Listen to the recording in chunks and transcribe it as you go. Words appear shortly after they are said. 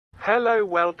Hello,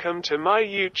 welcome to my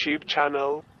YouTube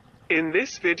channel. In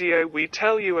this video we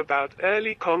tell you about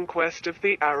early conquest of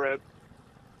the Arab.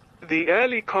 The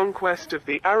early conquest of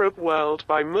the Arab world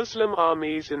by Muslim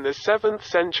armies in the 7th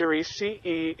century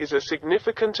CE is a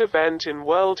significant event in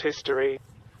world history.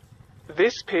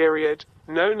 This period,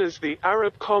 known as the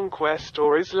Arab conquest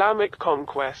or Islamic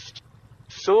conquest,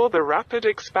 saw the rapid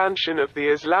expansion of the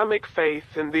Islamic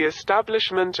faith and the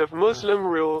establishment of Muslim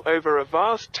rule over a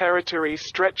vast territory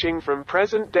stretching from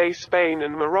present-day Spain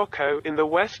and Morocco in the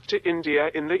west to India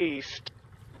in the east.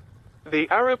 The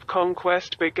Arab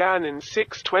conquest began in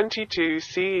 622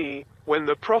 CE, when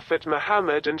the Prophet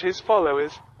Muhammad and his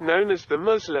followers, known as the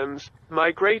Muslims,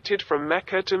 migrated from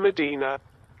Mecca to Medina.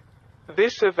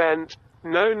 This event,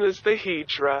 known as the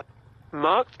Hijra,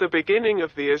 marked the beginning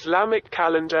of the Islamic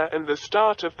calendar and the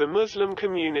start of the Muslim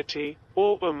community,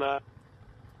 or Ummah.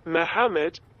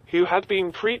 Muhammad, who had been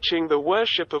preaching the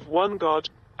worship of one God,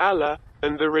 Allah,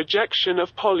 and the rejection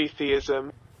of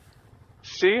polytheism,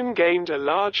 soon gained a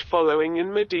large following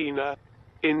in Medina.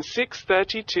 In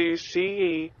 632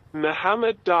 CE,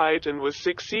 Muhammad died and was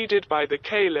succeeded by the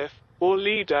Caliph, or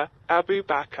leader, Abu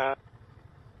Bakr.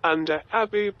 Under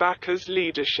Abu Bakr's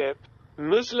leadership,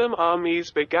 Muslim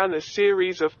armies began a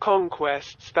series of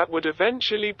conquests that would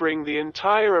eventually bring the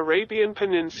entire Arabian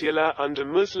Peninsula under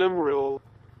Muslim rule.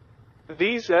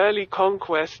 These early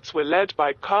conquests were led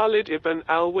by Khalid ibn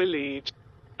al-Walid,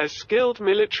 a skilled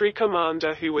military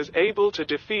commander who was able to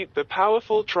defeat the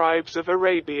powerful tribes of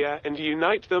Arabia and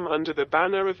unite them under the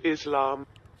banner of Islam.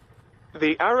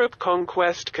 The Arab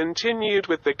conquest continued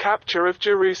with the capture of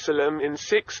Jerusalem in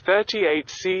 638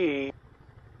 CE.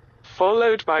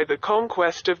 Followed by the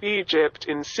conquest of Egypt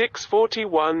in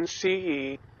 641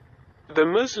 CE. The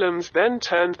Muslims then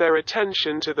turned their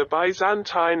attention to the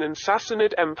Byzantine and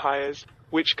Sassanid empires,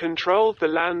 which controlled the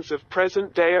lands of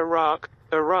present-day Iraq,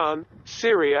 Iran,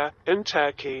 Syria, and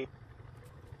Turkey.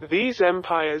 These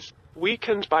empires,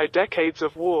 weakened by decades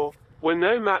of war, were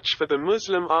no match for the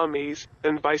Muslim armies,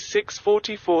 and by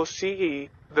 644 CE,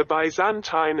 the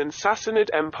Byzantine and Sassanid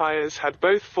empires had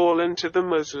both fallen to the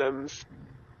Muslims.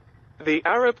 The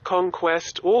Arab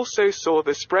conquest also saw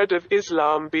the spread of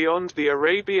Islam beyond the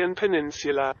Arabian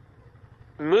Peninsula.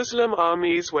 Muslim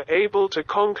armies were able to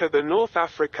conquer the North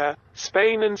Africa,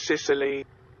 Spain and Sicily.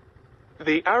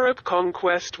 The Arab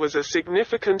conquest was a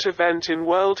significant event in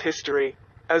world history,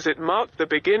 as it marked the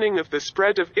beginning of the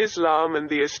spread of Islam and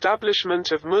the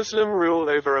establishment of Muslim rule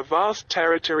over a vast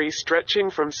territory stretching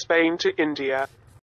from Spain to India.